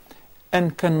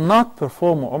and cannot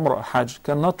perform Umrah or Hajj,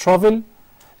 cannot travel,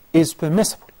 is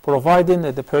permissible, providing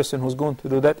that the person who's going to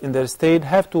do that in their state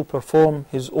have to perform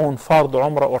his own Fard,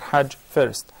 Umrah or Hajj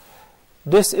first.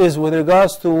 This is with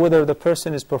regards to whether the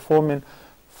person is performing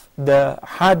the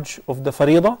Hajj of the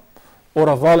Faridah or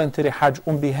a voluntary Hajj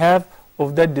on behalf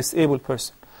of that disabled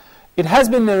person. It has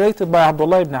been narrated by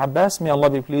Abdullah ibn Abbas, may Allah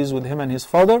be pleased with him and his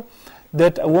father,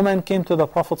 that a woman came to the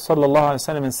Prophet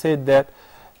ﷺ and said that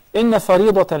إن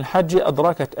فريضة الحج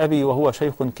أدركت أبي وهو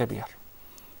شيخ كبير.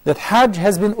 That Hajj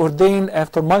has been ordained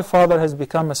after my father has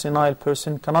become a senile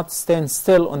person, cannot stand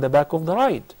still on the back of the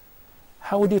ride.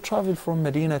 How would you travel from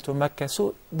Medina to Mecca?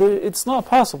 So it's not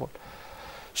possible.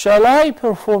 Shall I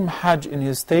perform Hajj in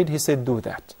his state? He said, do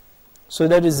that. So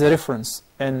that is the reference.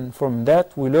 And from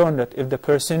that we learn that if the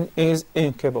person is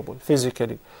incapable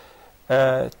physically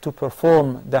to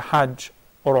perform the Hajj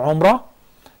or Umrah,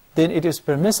 then it is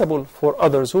permissible for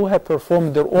others who have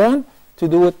performed their own to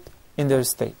do it in their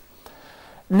state.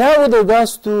 Now with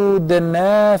regards to the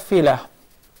Nafilah,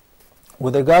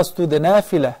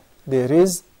 there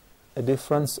is a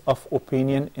difference of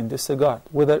opinion in this regard,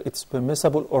 whether it's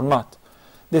permissible or not.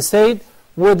 They said,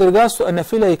 with regards to a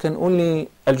Nafilah, you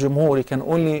can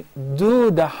only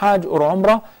do the Hajj or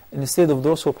Umrah instead of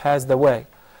those who passed away.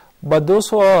 But those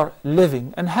who are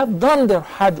living and have done their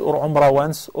Hajj or Umrah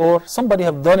once, or somebody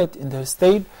have done it in their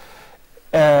state,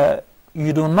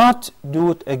 you do not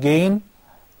do it again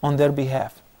on their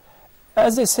behalf.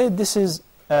 As I said, this is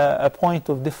a point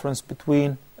of difference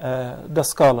between the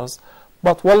scholars.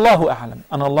 But Wallahu A'lam,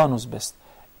 and Allah knows best.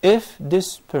 If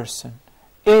this person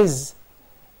is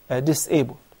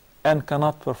disabled and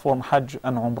cannot perform Hajj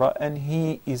and Umrah, and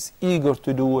he is eager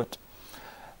to do it,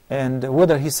 and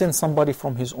whether he sends somebody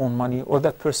from his own money, or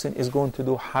that person is going to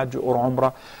do Hajj or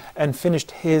Umrah and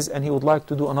finished his and he would like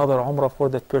to do another Umrah for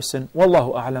that person,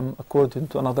 Wallahu A'lam, according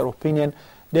to another opinion,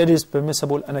 that is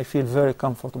permissible, and I feel very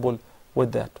comfortable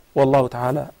with that. Wallahu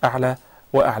Ta'ala A'la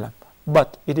wa A'lam.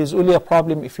 But it is only a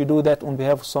problem if you do that on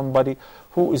behalf of somebody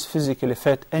who is physically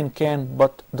fit and can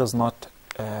but does not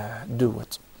do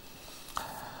it.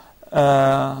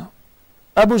 Abu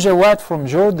Jawad from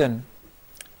Jordan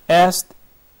asked,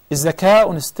 is zakah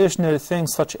on stationary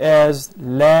things such as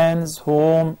lands,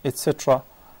 home, etc.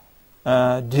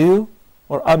 Due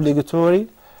or obligatory?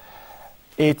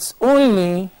 It's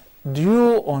only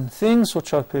due on things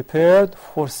which are prepared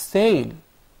for sale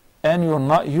and you're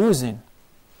not using.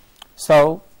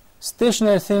 So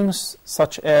stationary things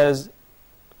such as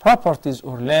properties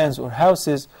or lands or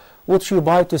houses which you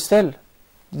buy to sell,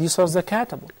 these are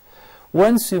zakatable.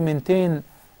 Once you maintain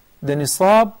the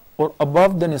nisab or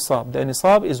above the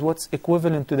nisab is what's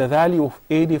equivalent to the value of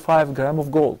 85 grams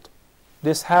of gold.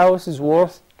 This house is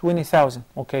worth 20,000.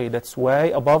 Okay, that's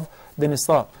way above the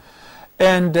nisab.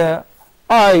 And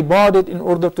I bought it in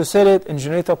order to sell it and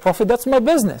generate a profit. That's my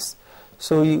business.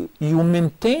 So you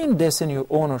maintain this in your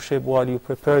ownership while you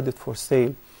prepared it for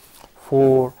sale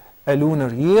for a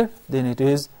lunar year, then it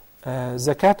is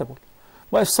zakatable.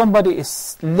 But if somebody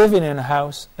is living in a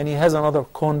house and he has another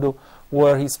condo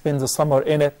where he spends the summer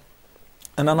in it,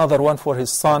 and another one for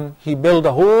his son, he built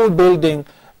a whole building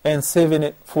and saving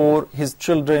it for his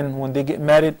children when they get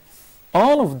married,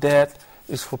 all of that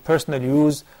is for personal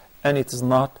use and it is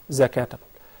not zakatable.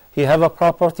 He have a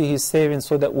property he's saving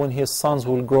so that when his sons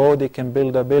will grow, they can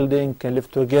build a building, can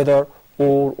live together,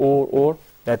 or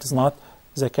that is not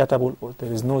zakatable, or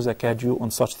there is no zakat due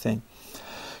on such thing.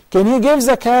 Can you give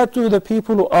zakat to the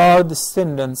people who are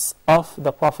descendants of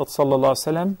the Prophet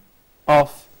ﷺ,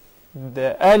 of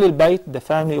the Ahlul Bayt, the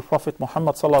family of Prophet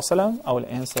Muhammad ﷺ? I will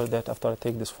answer that after I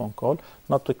take this phone call,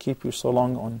 not to keep you so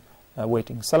long on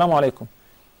waiting. Assalamu alaikum.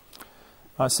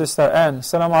 Sister Anne,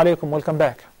 assalamu alaikum, welcome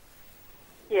back.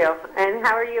 You. And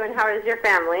how are you and how is your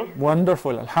family?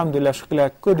 Wonderful. Alhamdulillah,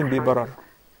 shukla, couldn't be better.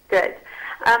 Good.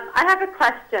 I have a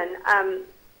question.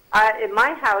 In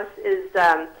my house is,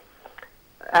 let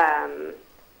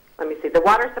me see, the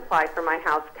water supply for my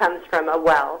house comes from a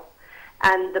well.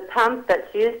 And the pump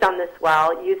that's used on this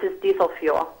well uses diesel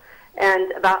fuel.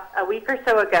 And about a week or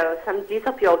so ago, some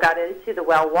diesel fuel got into the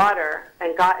well water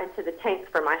and got into the tanks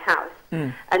for my house.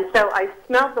 And so I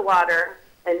smelled the water,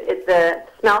 and the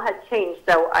smell had changed.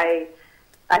 So I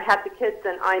had the kids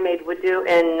and I made wudu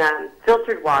in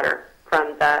filtered water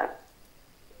from the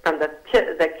from the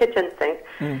kitchen sink.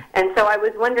 And so I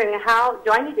was wondering, how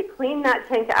do I need to clean that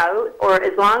tank out, or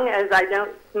as long as I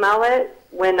don't smell it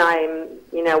when I'm,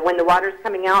 when the water's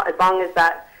coming out, as long as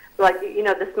that,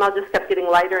 the smell just kept getting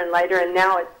lighter and lighter, and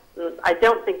now I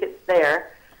don't think it's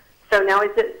there. So now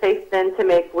is it safe then to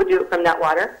make wudu from that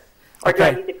water, or do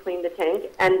I need to clean the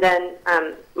tank? And then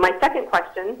my second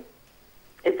question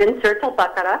is in Surah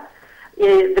Al-Baqarah,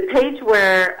 the page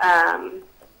where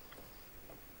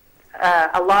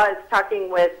Allah is talking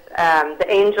with the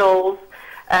angels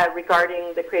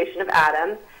regarding the creation of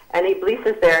Adam, and Iblis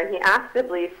is there, and he asks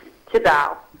Iblis to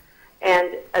bow,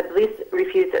 and Iblis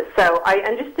refuses. So I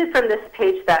understood from this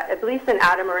page that Iblis and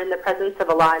Adam are in the presence of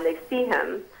Allah, and they see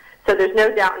him, so there's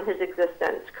no doubt in his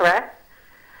existence, correct?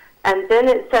 And then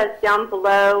it says down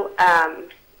below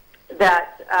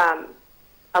that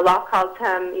Allah called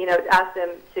him, asked him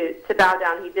to bow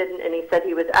down. He didn't, and he said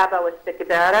he was Aba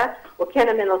wastakbara wa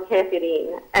kana min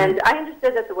al-kafirin. And I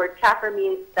understood that the word kafir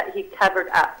means that he covered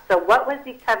up. So what was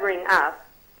he covering up?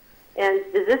 And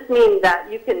does this mean that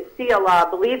you can see Allah,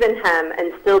 believe in him,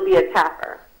 and still be a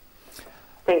kafir?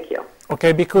 Thank you.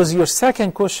 Okay, because your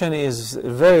second question is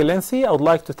very lengthy, I would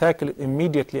like to tackle it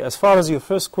immediately. As far as your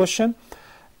first question,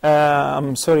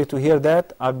 I'm sorry to hear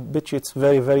that. I bet you it's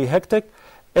very, very hectic.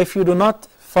 If you do not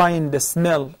find the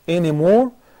smell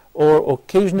anymore, or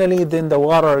occasionally, then the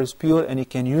water is pure and you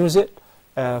can use it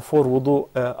for wudu,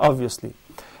 obviously.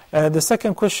 The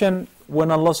second question,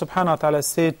 when Allah subhanahu wa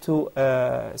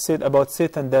ta'ala said about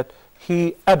Satan that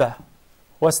he aba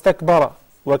wastakbara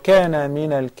wa kana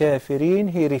min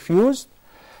al-kafirin, he refused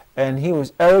and he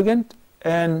was arrogant,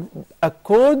 and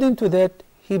according to that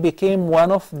he became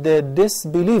one of the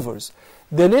disbelievers.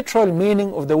 The literal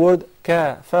meaning of the word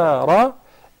kafara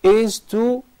is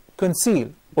to conceal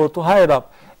or to hide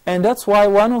up, and that's why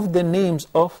one of the names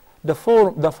of the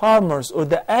farmers, or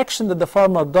the action that the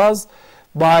farmer does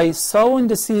by sowing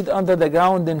the seed under the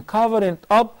ground and covering it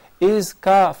up, is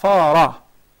kafara.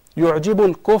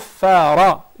 يعجب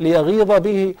الكفار ليغيظ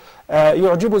به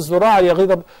يعجب الزراع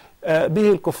ليغيظ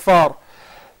به الكفار.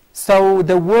 So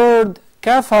the word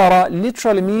kafara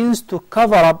literally means to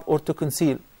cover up or to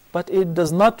conceal, but it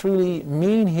does not really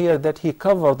mean here that he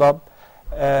covered up.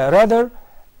 Rather,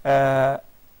 وَكَانَ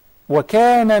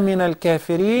مِنَ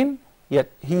الْكَافِرِينَ, yet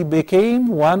he became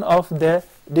one of the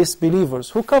disbelievers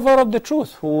who cover up the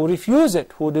truth, who refuse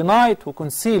it, who deny it, who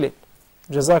conceal it.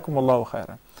 جزاكم الله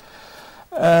خيرا.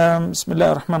 بسم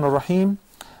الله الرحمن الرحيم.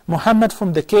 Muhammad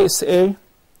from the KSA,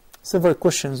 several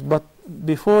questions, but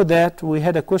before that we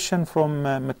had a question from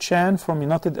Machan from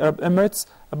United Arab Emirates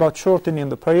about shortening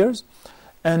the prayers,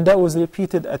 and that was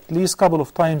repeated at least a couple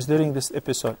of times during this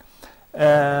episode.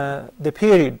 The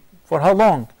period, for how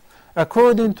long?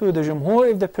 According to the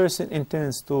Jumhur, if the person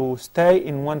intends to stay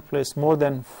in one place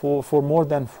for more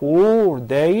than 4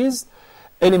 days,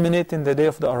 eliminating the day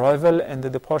of the arrival and the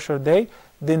departure day,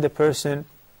 then the person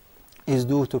is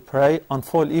due to pray on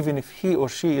full, even if he or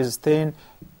she is staying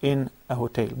in a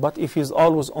hotel. But if he is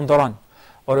always on the run,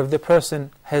 or if the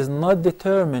person has not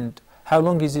determined how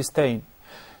long is he staying,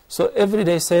 so every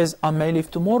day says, I may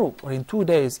leave tomorrow or in 2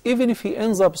 days, even if he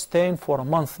ends up staying for a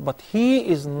month, but he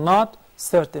is not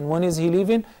certain when is he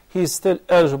leaving, he is still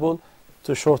eligible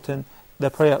to shorten the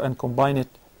prayer and combine it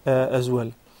as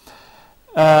well.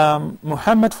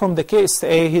 Muhammad from the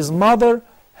KSA, his mother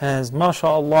has,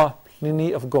 mashallah,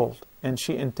 plenty of gold, and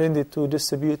she intended to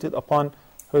distribute it upon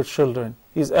her children.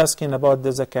 He's asking about the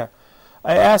zakah.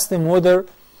 I asked him whether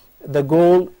the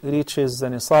gold reaches the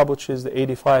nisab, which is the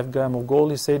 85 gram of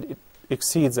gold. He said it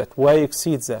exceeds that. Why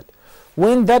exceeds that?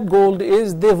 When that gold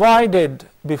is divided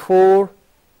before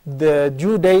the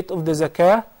due date of the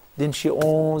zakah, then she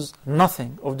owes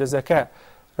nothing of the zakah.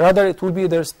 Rather, it will be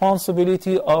the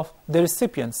responsibility of the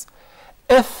recipients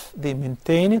if they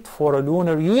maintain it for a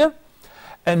lunar year,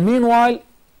 and meanwhile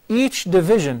each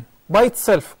division by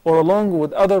itself or along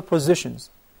with other positions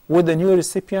with the new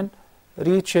recipient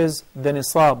reaches the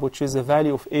nisab, which is a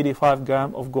value of 85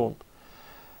 gram of gold.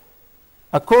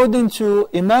 According to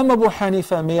Imam Abu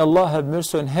Hanifa, may Allah have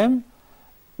mercy on him,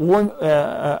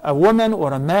 a woman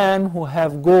or a man who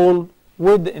have gold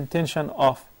with the intention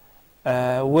of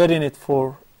wearing it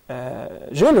for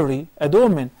jewelry,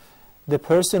 adornment, the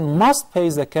person must pay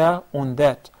zakah on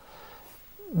that.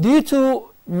 Due to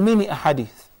many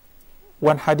hadith.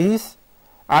 One hadith,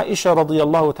 Aisha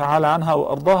radiyallahu ta'ala anha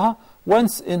wa ardaha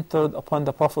once entered upon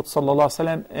the Prophet sallallahu alaihi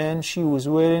wasallam, and she was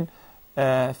wearing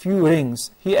a few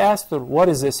rings. He asked her, what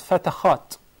is this?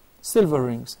 Fatakhat, silver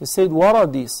rings. He said, what are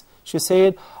these? She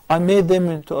said, I made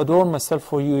them to adorn myself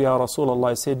for you, Ya Rasulullah.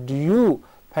 He said, do you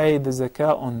pay the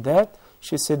zakah on that?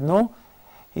 She said, no.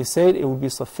 he said it will be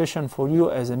sufficient for you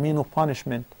as a mean of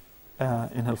punishment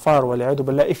in hellfire, وَالْعِيَاذُ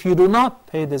بِاللَّهِ, if you do not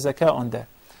pay the zakah on that.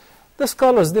 The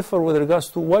scholars differ with regards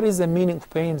to what is the meaning of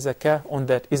paying zakah on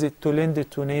that. Is it to lend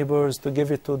it to neighbors, to give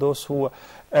it to those who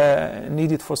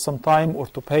need it for some time, or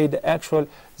to pay the actual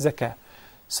zakah?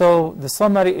 So the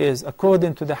summary is,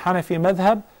 according to the Hanafi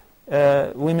madhab,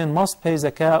 women must pay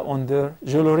zakah on their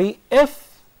jewelry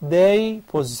if they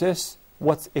possess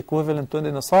what's equivalent to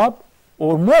the nisab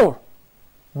or more,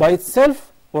 by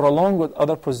itself or along with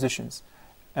other possessions.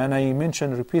 And I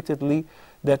mentioned repeatedly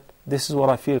that this is what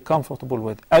I feel comfortable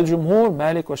with. Al-Jumhur,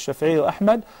 Malik, Shafi'i,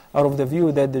 Ahmad are of the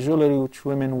view that the jewelry which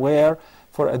women wear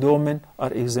for adornment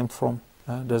are exempt from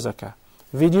the zakah.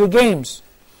 Video games,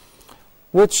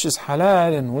 which is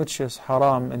halal and which is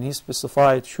haram, and he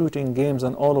specified shooting games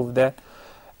and all of that.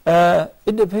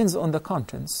 It depends on the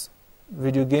contents.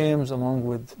 Video games along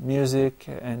with music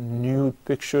and nude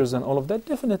pictures and all of that,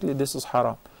 definitely this is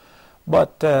haram.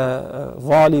 But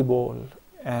volleyball,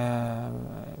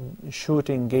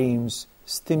 shooting games,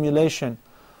 stimulation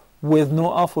with no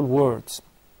awful words,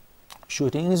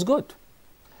 shooting is good.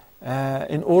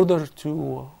 In order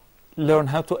to learn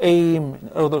how to aim, in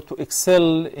order to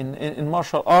excel in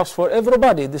martial arts for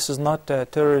everybody, this is not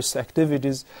terrorist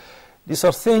activities. These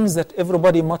are things that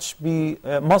everybody must be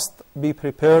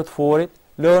prepared for it.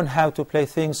 Learn how to play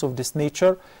things of this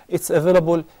nature. It's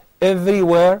available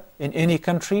everywhere in any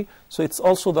country, so it's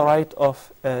also the right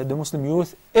of the Muslim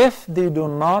youth, if they do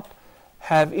not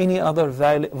have any other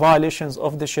violations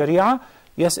of the Sharia,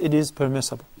 yes, it is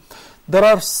permissible. There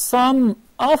are some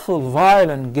awful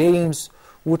violent games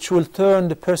which will turn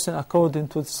the person, according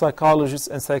to the psychologists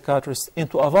and psychiatrists,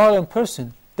 into a violent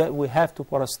person, that we have to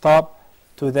put a stop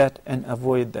to that and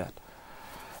avoid that.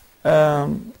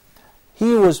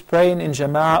 He was praying in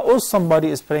Jama'ah, or somebody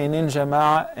is praying in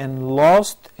Jama'ah and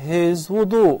lost his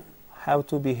wudu. How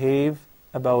to behave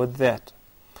about that?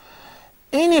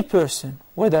 Any person,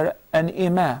 whether an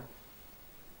imam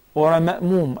or a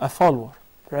ma'mum, a follower,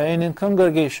 praying in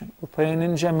congregation or praying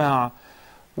in Jama'ah,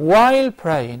 while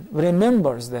praying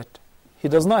remembers that he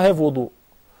does not have wudu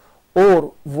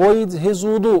or voids his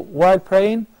wudu while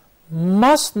praying,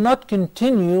 must not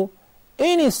continue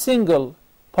any single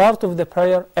part of the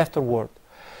prayer afterward,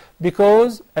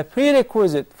 because a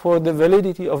prerequisite for the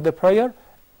validity of the prayer,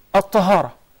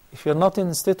 at-tahara. If you're not in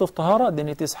the state of tahara, then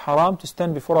it is haram to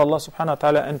stand before Allah subhanahu wa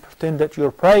ta'ala and pretend that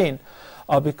you're praying,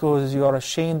 because you are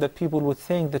ashamed that people would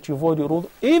think that you void your wudu.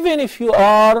 Even if you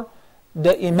are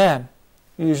the imam,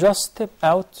 you just step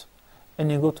out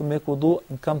and you go to make wudu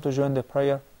and come to join the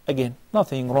prayer again.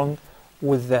 Nothing wrong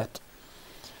with that.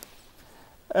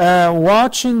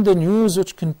 Watching the news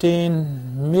which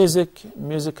contain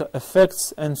musical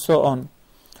effects and so on.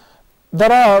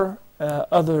 There are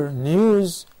other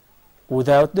news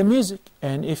without the music,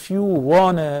 and if you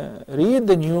want to read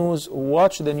the news,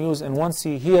 watch the news, and once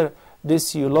you hear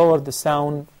this you lower the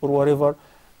sound or whatever,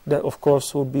 that of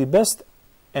course would be best,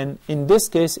 and in this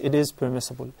case it is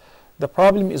permissible. The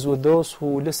problem is with those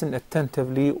who listen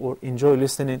attentively or enjoy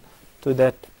listening to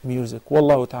that music.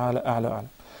 Wallahu ta'ala a'la.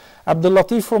 Abdul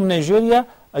Latif from Nigeria,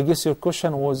 I guess your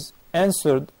question was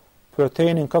answered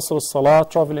pertaining Qasr al-Salah,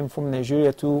 traveling from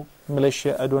Nigeria to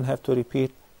Malaysia. I don't have to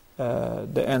repeat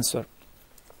the answer.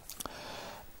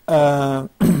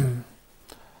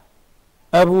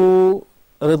 Abu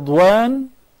Ridwan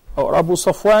or Abu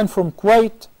Safwan from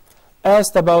Kuwait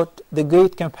asked about the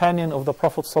great companion of the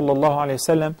Prophet sallallahu alaihi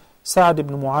wasallam, Sa'd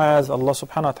ibn Mu'adh. Allah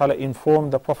subhanahu wa ta'ala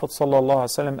informed the Prophet sallallahu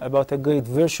alaihi wasallam about a great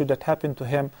virtue that happened to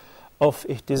him of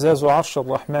ihtizazu arsh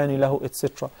al-Rahmani lahu,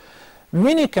 etc.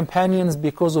 Many companions,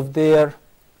 because of their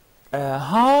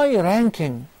high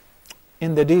ranking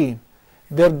in the deen,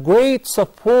 their great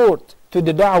support to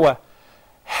the da'wah,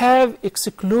 have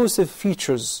exclusive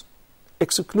features,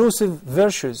 exclusive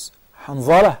virtues.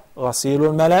 Hanzala,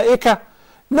 ghasilul malaika.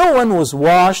 No one was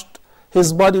washed,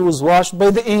 his body was washed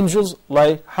by the angels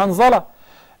like Hanzala.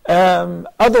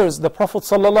 Others, the Prophet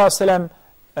sallallahu alaihi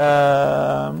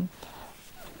wasallam,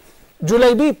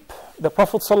 Julaybib, the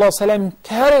Prophet ﷺ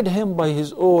carried him by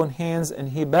his own hands and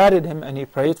he bathed him and he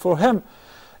prayed for him.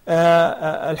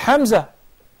 Al-Hamza,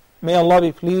 may Allah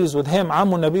be pleased with him,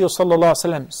 Ammu Nabi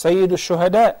ﷺ, Sayyid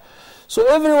al-Shuhada. So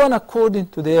everyone, according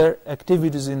to their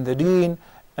activities in the deen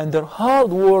and their hard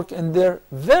work and their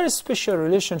very special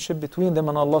relationship between them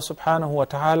and Allah subhanahu wa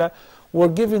ta'ala, were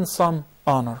given some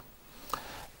honor.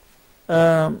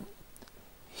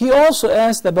 He also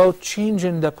asked about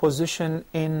changing the position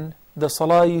in the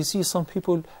salah. You see some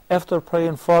people, after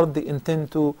praying fard, they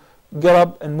intend to get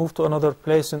up and move to another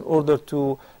place in order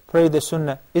to pray the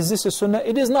sunnah. Is this a sunnah?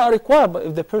 It is not required, but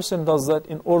if the person does that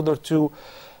in order to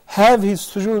have his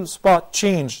sujood spot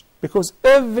changed, because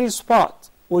every spot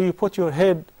where you put your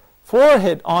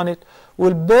forehead on it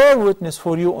will bear witness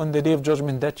for you on the Day of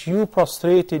Judgment that you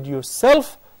prostrated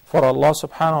yourself for Allah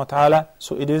subhanahu wa ta'ala,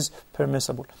 so it is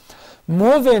permissible.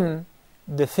 Moving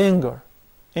the finger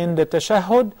in the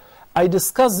tashahhud, I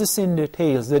discussed this in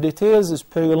details. The details is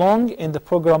pretty long in the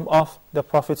program of the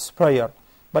Prophet's prayer,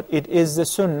 but it is the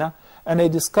sunnah, and I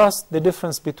discussed the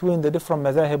difference between the different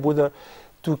madhahib, whether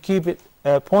to keep it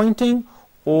pointing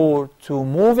or to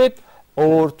move it,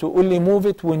 or to only move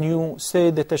it when you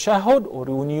say the tashahhud, or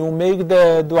when you make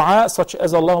the dua such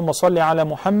as Allahumma salli ala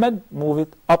Muhammad, move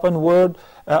it up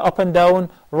and down,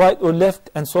 right or left,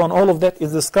 and so on. All of that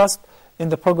is discussed in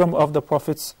the program of the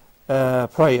Prophet's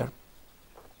prayer.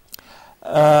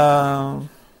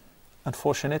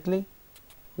 Unfortunately,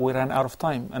 we ran out of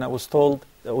time, and I was told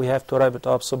that we have to wrap it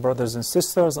up. So brothers and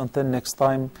sisters, until next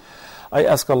time, I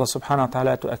ask Allah subhanahu wa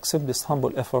ta'ala to accept this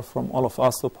humble effort from all of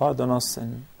us, to pardon us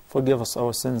and forgive us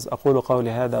our sins. أقول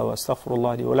قولي هذا وأستغفر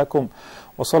الله لي ولكم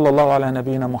وصلى الله على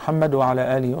نبينا محمد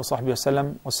وعلى آله وصحبه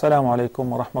وسلم والسلام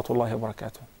عليكم ورحمة الله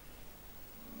وبركاته.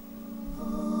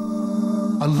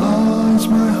 Allah is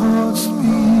my heart's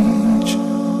speech,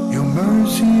 your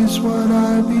mercy is what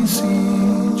I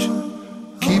beseech.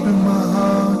 Keep in my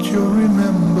heart your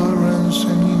remembrance,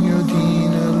 and in your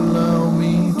deen allow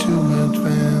me to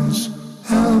advance.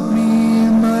 Help me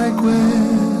in my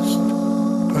quest,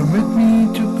 permit me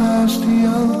to pass the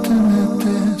ultimate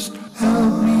test.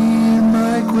 Help me